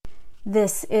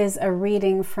This is a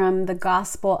reading from the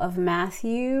Gospel of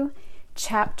Matthew,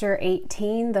 chapter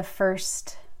 18, the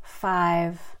first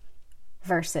 5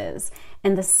 verses.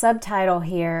 And the subtitle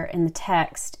here in the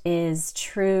text is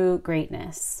True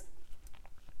Greatness.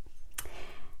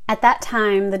 At that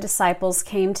time, the disciples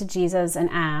came to Jesus and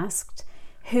asked,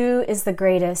 "Who is the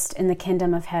greatest in the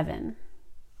kingdom of heaven?"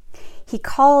 He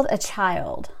called a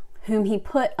child, whom he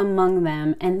put among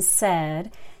them, and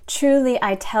said, "Truly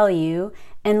I tell you,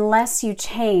 unless you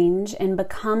change and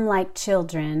become like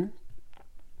children,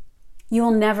 you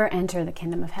will never enter the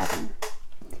kingdom of heaven.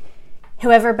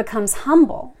 Whoever becomes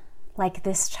humble, like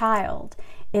this child,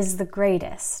 is the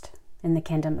greatest in the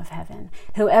kingdom of heaven.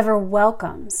 Whoever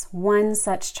welcomes one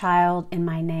such child in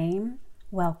my name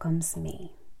welcomes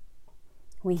me."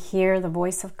 We hear the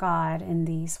voice of God in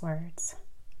these words.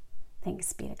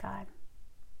 Thanks be to God.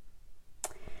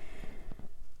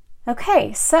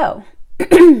 Okay, so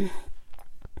I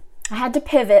had to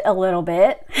pivot a little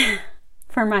bit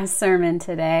for my sermon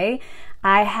today.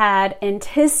 I had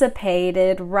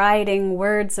anticipated writing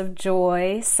words of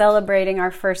joy, celebrating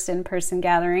our first in-person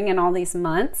gathering in all these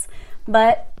months,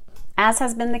 but as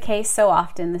has been the case so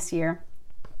often this year,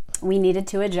 we needed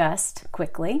to adjust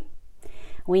quickly.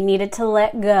 We needed to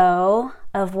let go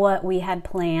of what we had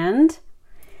planned.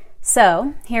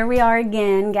 So here we are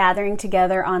again, gathering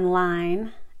together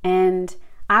online, and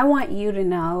I want you to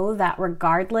know that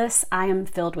regardless, I am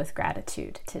filled with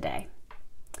gratitude today.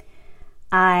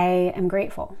 I am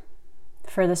grateful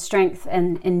for the strength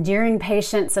and enduring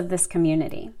patience of this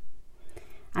community.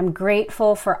 I'm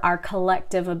grateful for our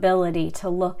collective ability to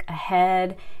look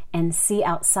ahead and see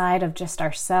outside of just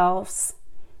ourselves.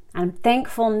 I'm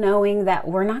thankful knowing that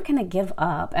we're not going to give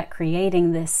up at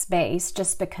creating this space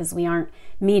just because we aren't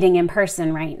meeting in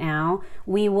person right now.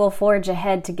 We will forge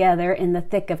ahead together in the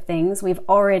thick of things. We've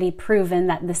already proven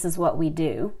that this is what we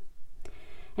do.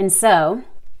 And so,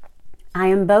 I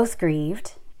am both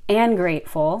grieved and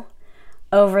grateful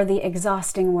over the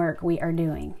exhausting work we are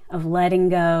doing of letting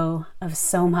go of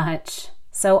so much,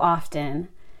 so often,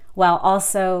 while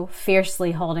also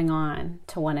fiercely holding on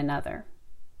to one another.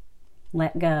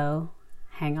 Let go,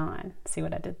 hang on. See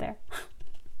what I did there?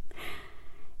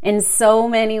 In so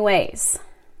many ways,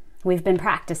 we've been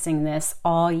practicing this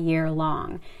all year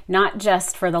long, not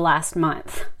just for the last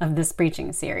month of this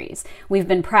preaching series. We've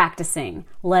been practicing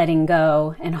letting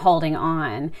go and holding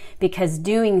on because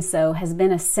doing so has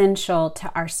been essential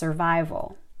to our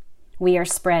survival. We are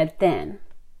spread thin,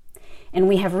 and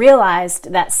we have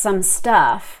realized that some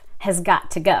stuff has got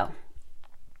to go.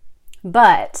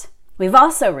 But we've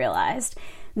also realized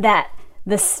that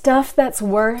the stuff that's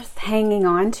worth hanging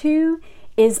on to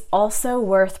is also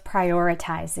worth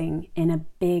prioritizing in a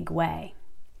big way.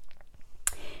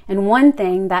 And one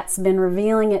thing that's been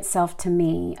revealing itself to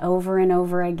me over and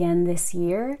over again this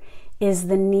year is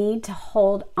the need to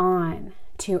hold on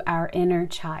to our inner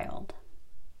child.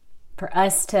 For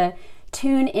us to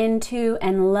tune into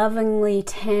and lovingly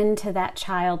tend to that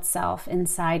child self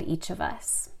inside each of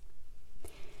us.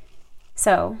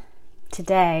 So,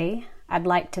 today, I'd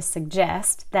like to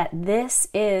suggest that this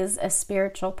is a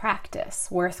spiritual practice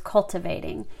worth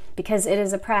cultivating because it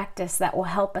is a practice that will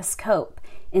help us cope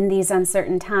in these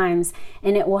uncertain times,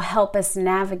 and it will help us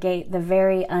navigate the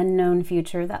very unknown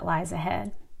future that lies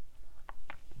ahead.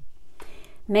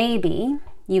 Maybe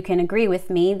you can agree with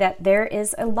me that there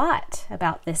is a lot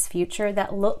about this future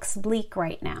that looks bleak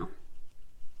right now.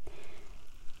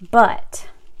 But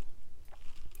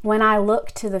when I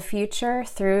look to the future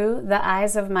through the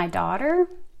eyes of my daughter,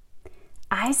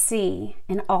 I see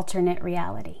an alternate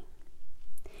reality.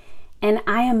 And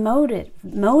I am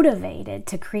motivated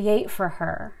to create for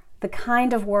her the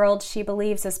kind of world she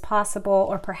believes is possible,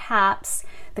 or perhaps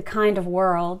the kind of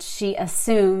world she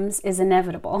assumes is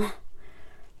inevitable.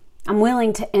 I'm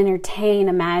willing to entertain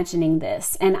imagining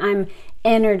this, and I'm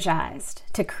energized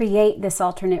to create this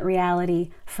alternate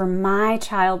reality for my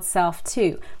child self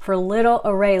too, for little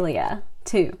Aurelia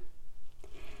too.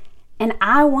 And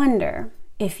I wonder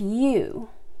if you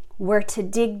were to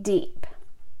dig deep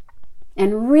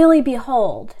and really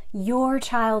behold your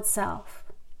child self,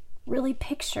 really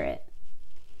picture it.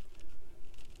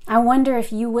 I wonder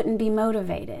if you wouldn't be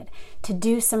motivated to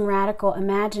do some radical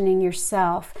imagining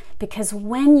yourself, because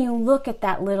when you look at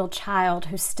that little child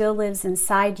who still lives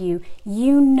inside you,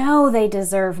 you know they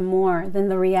deserve more than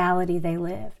the reality they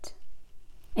lived.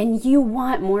 And you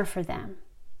want more for them.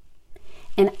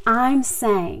 And I'm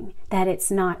saying that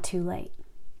it's not too late.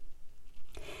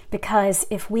 Because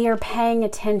if we are paying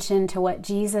attention to what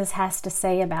Jesus has to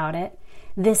say about it,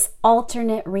 this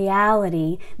alternate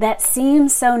reality that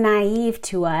seems so naive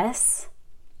to us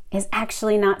is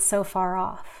actually not so far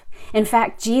off. In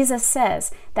fact, Jesus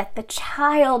says that the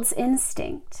child's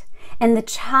instinct and the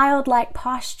childlike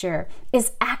posture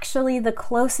is actually the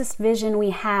closest vision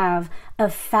we have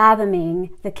of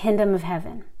fathoming the kingdom of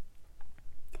heaven.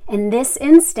 And this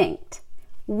instinct,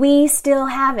 we still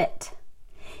have it.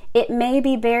 It may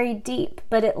be buried deep,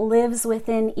 but it lives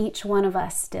within each one of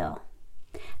us still.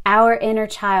 Our inner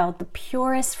child, the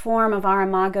purest form of our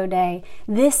Imago Dei,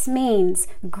 this means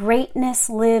greatness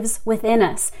lives within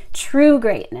us, true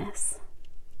greatness.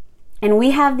 And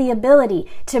we have the ability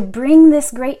to bring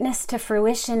this greatness to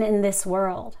fruition in this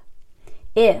world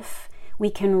if we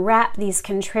can wrap these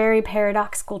contrary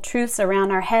paradoxical truths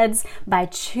around our heads by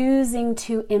choosing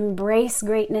to embrace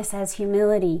greatness as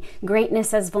humility,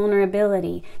 greatness as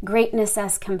vulnerability, greatness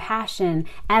as compassion,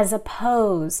 as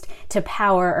opposed to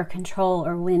power or control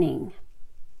or winning.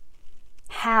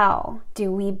 How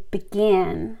do we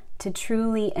begin to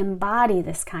truly embody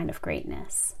this kind of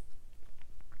greatness?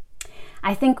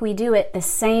 I think we do it the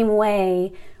same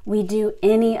way we do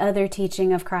any other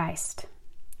teaching of Christ,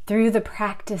 through the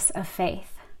practice of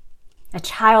faith, a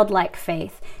childlike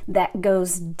faith that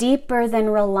goes deeper than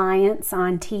reliance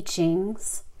on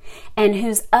teachings and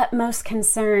whose utmost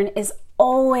concern is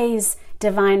always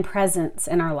divine presence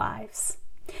in our lives.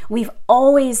 We've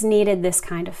always needed this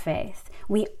kind of faith.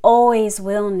 We always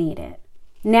will need it.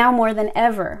 Now more than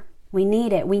ever, we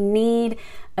need it. We need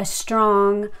a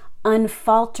strong,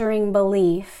 unfaltering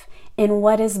belief in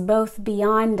what is both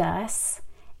beyond us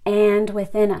and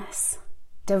within us.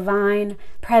 Divine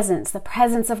presence, the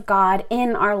presence of God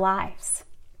in our lives.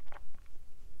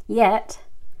 Yet,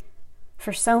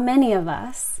 for so many of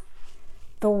us,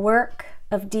 the work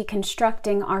of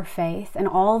deconstructing our faith and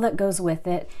all that goes with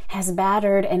it has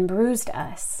battered and bruised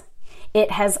us.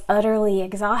 It has utterly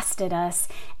exhausted us,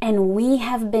 and we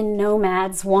have been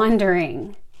nomads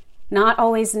wandering, not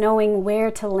always knowing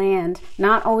where to land,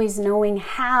 not always knowing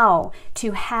how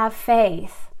to have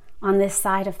faith on this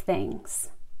side of things.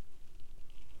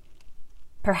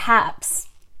 Perhaps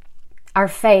our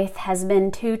faith has been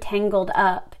too tangled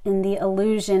up in the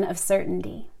illusion of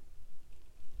certainty.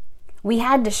 We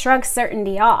had to shrug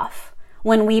certainty off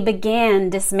when we began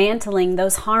dismantling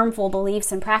those harmful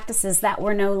beliefs and practices that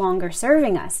were no longer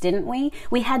serving us, didn't we?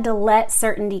 We had to let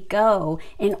certainty go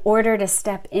in order to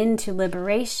step into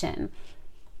liberation.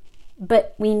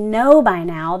 But we know by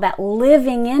now that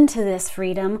living into this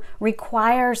freedom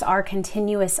requires our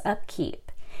continuous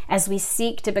upkeep as we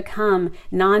seek to become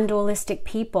non-dualistic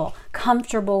people,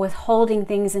 comfortable with holding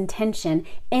things in tension,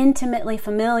 intimately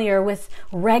familiar with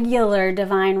regular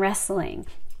divine wrestling.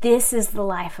 This is the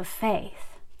life of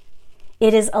faith.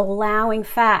 It is allowing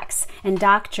facts and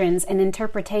doctrines and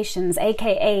interpretations,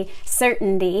 aka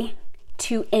certainty,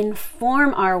 to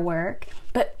inform our work,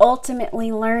 but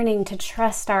ultimately learning to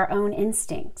trust our own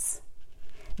instincts.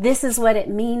 This is what it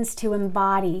means to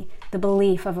embody the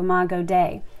belief of Imago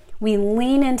Dei. We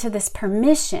lean into this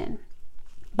permission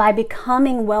by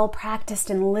becoming well practiced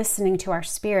in listening to our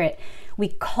spirit.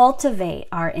 We cultivate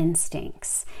our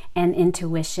instincts and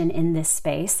intuition in this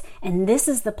space, and this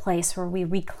is the place where we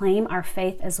reclaim our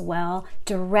faith as well,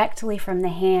 directly from the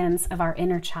hands of our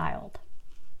inner child.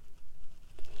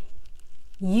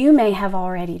 You may have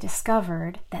already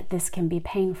discovered that this can be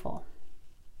painful.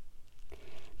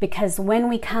 Because when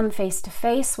we come face to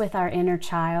face with our inner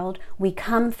child, we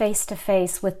come face to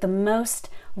face with the most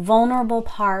vulnerable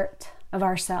part of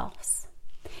ourselves.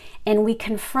 And we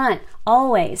confront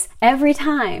always, every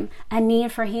time, a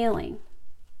need for healing.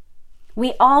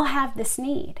 We all have this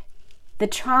need. The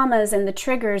traumas and the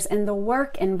triggers and the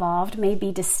work involved may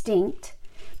be distinct,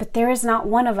 but there is not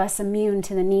one of us immune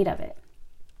to the need of it.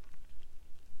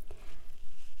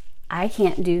 I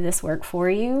can't do this work for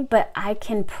you, but I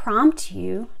can prompt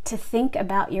you to think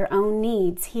about your own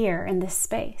needs here in this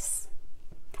space.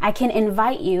 I can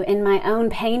invite you in my own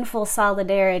painful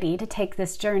solidarity to take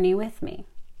this journey with me.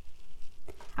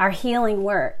 Our healing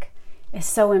work is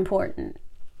so important.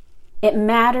 It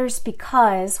matters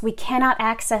because we cannot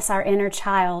access our inner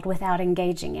child without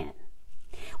engaging it.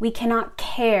 We cannot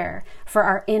care for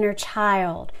our inner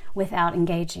child without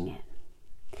engaging it.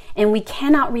 And we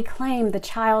cannot reclaim the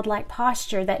childlike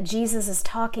posture that Jesus is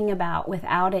talking about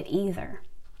without it either.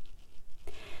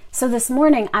 So this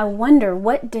morning, I wonder,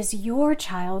 what does your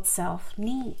child self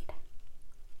need?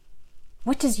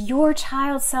 What does your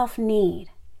child self need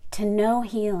to know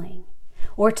healing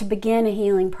or to begin a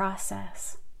healing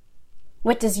process?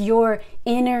 What does your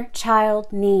inner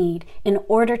child need in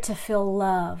order to feel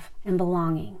love and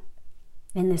belonging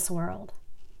in this world?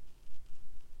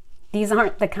 These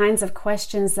aren't the kinds of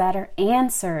questions that are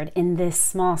answered in this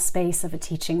small space of a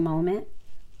teaching moment.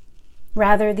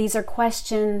 Rather, these are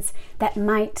questions that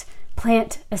might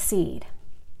plant a seed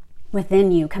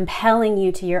within you, compelling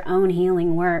you to your own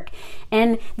healing work.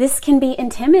 And this can be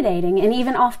intimidating and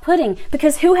even off-putting,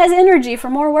 because who has energy for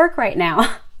more work right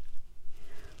now?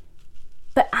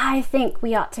 But I think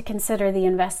we ought to consider the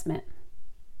investment.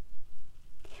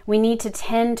 We need to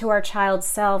tend to our child's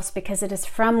selves, because it is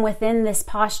from within this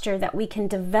posture that we can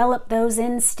develop those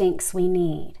instincts we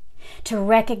need to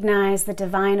recognize the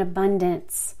divine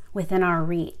abundance within our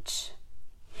reach.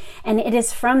 And it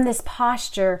is from this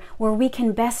posture where we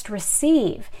can best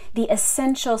receive the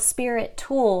essential spirit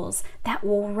tools that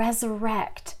will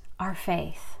resurrect our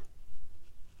faith.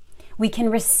 We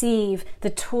can receive the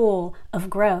tool of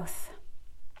growth.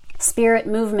 Spirit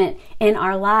movement in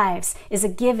our lives is a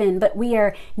given, but we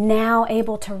are now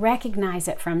able to recognize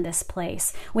it from this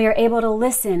place. We are able to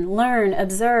listen, learn,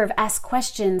 observe, ask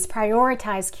questions,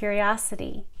 prioritize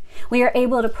curiosity. We are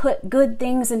able to put good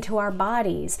things into our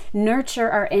bodies,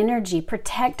 nurture our energy,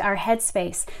 protect our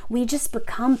headspace. We just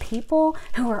become people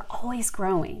who are always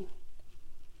growing.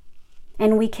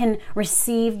 And we can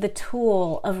receive the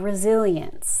tool of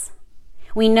resilience.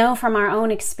 We know from our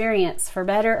own experience, for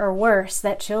better or worse,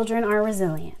 that children are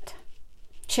resilient.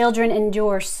 Children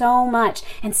endure so much,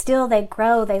 and still they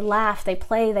grow, they laugh, they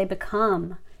play, they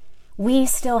become. We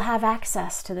still have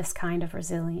access to this kind of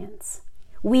resilience.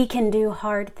 We can do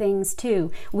hard things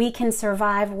too. We can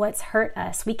survive what's hurt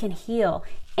us. We can heal.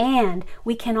 And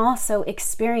we can also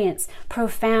experience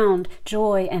profound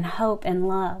joy and hope and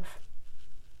love.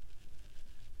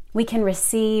 We can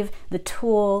receive the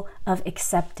tool of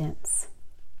acceptance.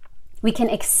 We can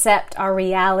accept our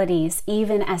realities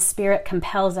even as Spirit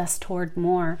compels us toward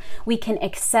more. We can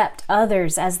accept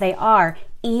others as they are,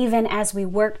 even as we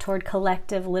work toward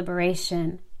collective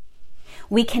liberation.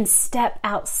 We can step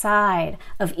outside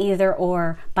of either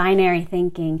or binary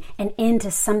thinking and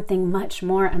into something much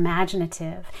more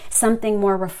imaginative, something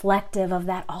more reflective of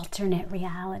that alternate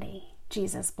reality.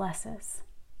 Jesus blesses.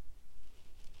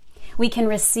 We can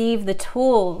receive the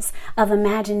tools of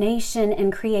imagination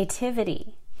and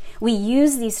creativity. We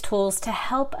use these tools to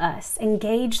help us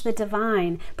engage the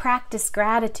divine, practice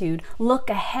gratitude, look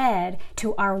ahead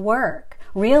to our work,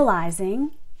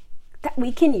 realizing that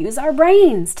we can use our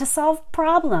brains to solve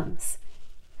problems.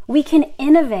 We can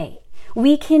innovate.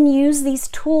 We can use these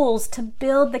tools to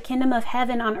build the kingdom of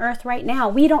heaven on earth right now.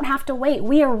 We don't have to wait.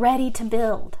 We are ready to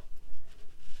build.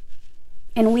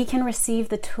 And we can receive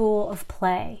the tool of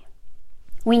play.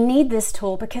 We need this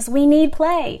tool because we need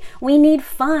play. We need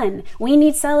fun. We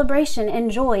need celebration and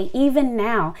joy even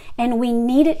now. And we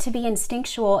need it to be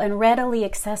instinctual and readily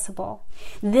accessible.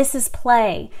 This is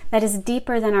play that is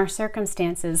deeper than our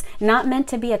circumstances, not meant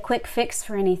to be a quick fix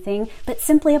for anything, but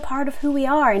simply a part of who we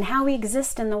are and how we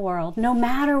exist in the world, no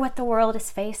matter what the world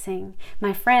is facing.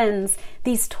 My friends,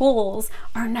 these tools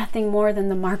are nothing more than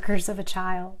the markers of a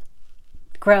child.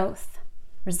 Growth,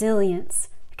 resilience,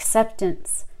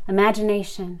 acceptance,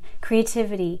 imagination,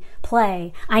 creativity,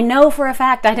 play. I know for a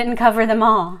fact I didn't cover them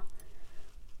all.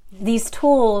 These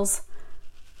tools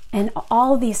and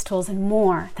all these tools and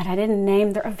more that I didn't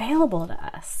name, they're available to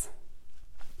us.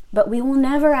 But we will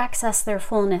never access their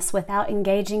fullness without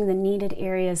engaging the needed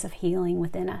areas of healing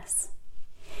within us.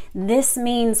 This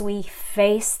means we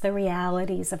face the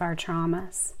realities of our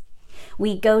traumas.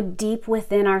 We go deep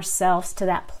within ourselves to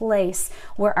that place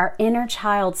where our inner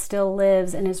child still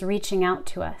lives and is reaching out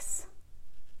to us.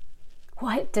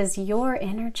 What does your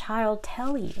inner child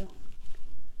tell you?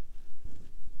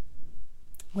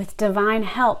 With divine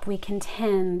help, we can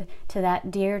tend to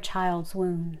that dear child's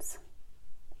wounds.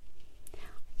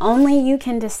 Only you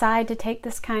can decide to take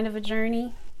this kind of a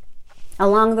journey.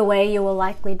 Along the way, you will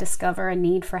likely discover a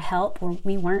need for help where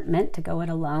we weren't meant to go it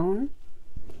alone.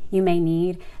 You may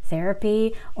need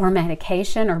therapy or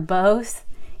medication or both.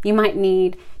 You might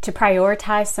need to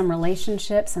prioritize some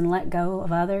relationships and let go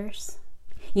of others.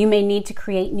 You may need to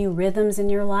create new rhythms in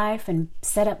your life and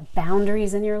set up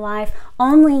boundaries in your life.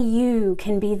 Only you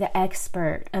can be the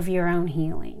expert of your own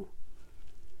healing.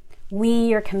 We,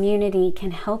 your community,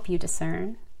 can help you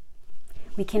discern.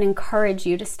 We can encourage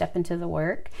you to step into the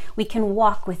work. We can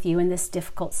walk with you in this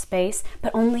difficult space,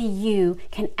 but only you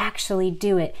can actually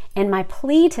do it. And my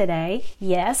plea today,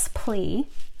 yes, plea,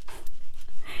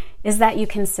 is that you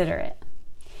consider it.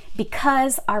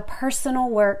 Because our personal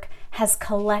work has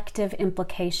collective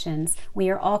implications. We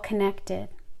are all connected.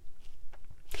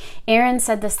 Erin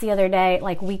said this the other day,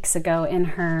 like weeks ago in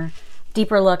her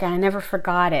deeper look, and I never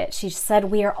forgot it. She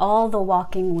said, "We are all the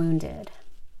walking wounded."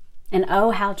 And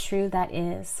oh, how true that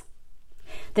is.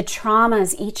 The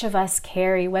traumas each of us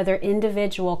carry, whether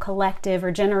individual, collective,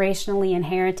 or generationally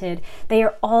inherited, they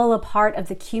are all a part of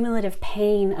the cumulative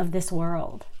pain of this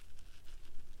world.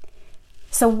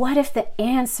 So what if the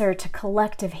answer to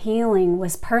collective healing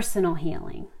was personal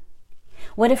healing?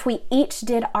 What if we each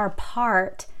did our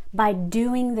part by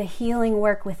doing the healing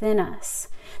work within us,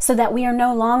 so that we are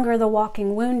no longer the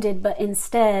walking wounded, but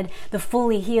instead the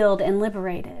fully healed and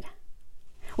liberated?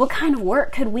 What kind of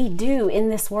work could we do in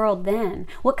this world then?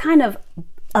 What kind of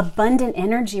abundant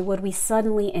energy would we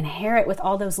suddenly inherit with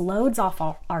all those loads off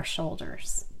our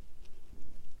shoulders?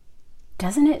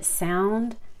 Doesn't it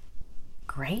sound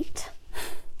great?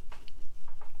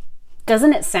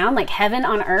 Doesn't it sound like heaven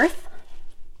on earth?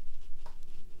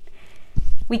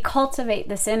 We cultivate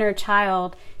this inner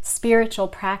child spiritual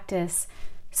practice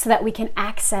so that we can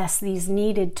access these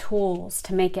needed tools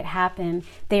to make it happen.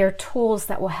 They are tools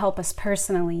that will help us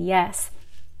personally, yes,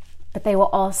 but they will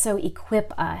also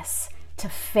equip us to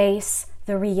face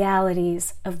the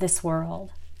realities of this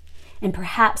world. And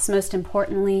perhaps most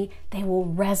importantly, they will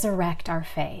resurrect our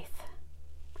faith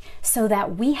so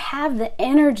that we have the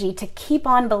energy to keep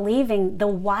on believing the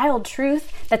wild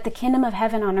truth that the kingdom of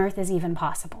heaven on earth is even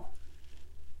possible.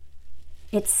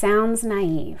 It sounds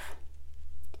naive,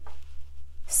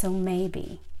 so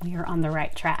maybe we are on the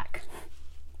right track.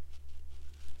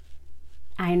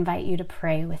 I invite you to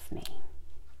pray with me.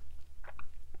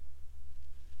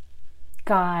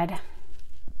 God,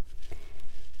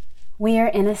 we are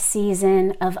in a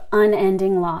season of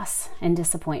unending loss and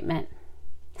disappointment.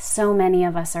 So many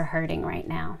of us are hurting right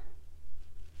now.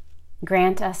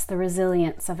 Grant us the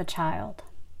resilience of a child.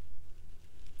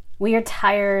 We are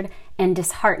tired and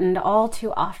disheartened all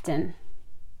too often.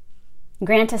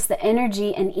 Grant us the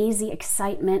energy and easy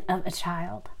excitement of a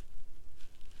child.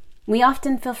 We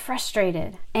often feel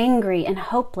frustrated, angry, and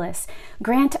hopeless.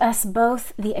 Grant us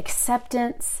both the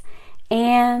acceptance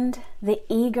and the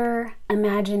eager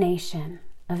imagination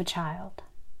of a child.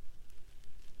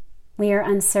 We are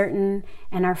uncertain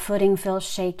and our footing feels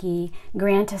shaky.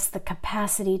 Grant us the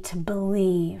capacity to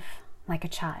believe like a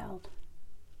child.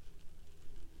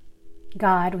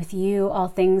 God, with you all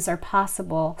things are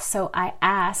possible, so I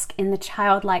ask in the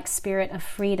childlike spirit of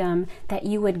freedom that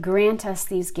you would grant us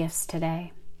these gifts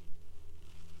today.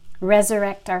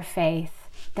 Resurrect our faith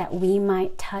that we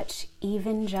might touch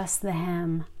even just the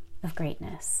hem of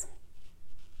greatness.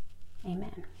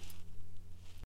 Amen.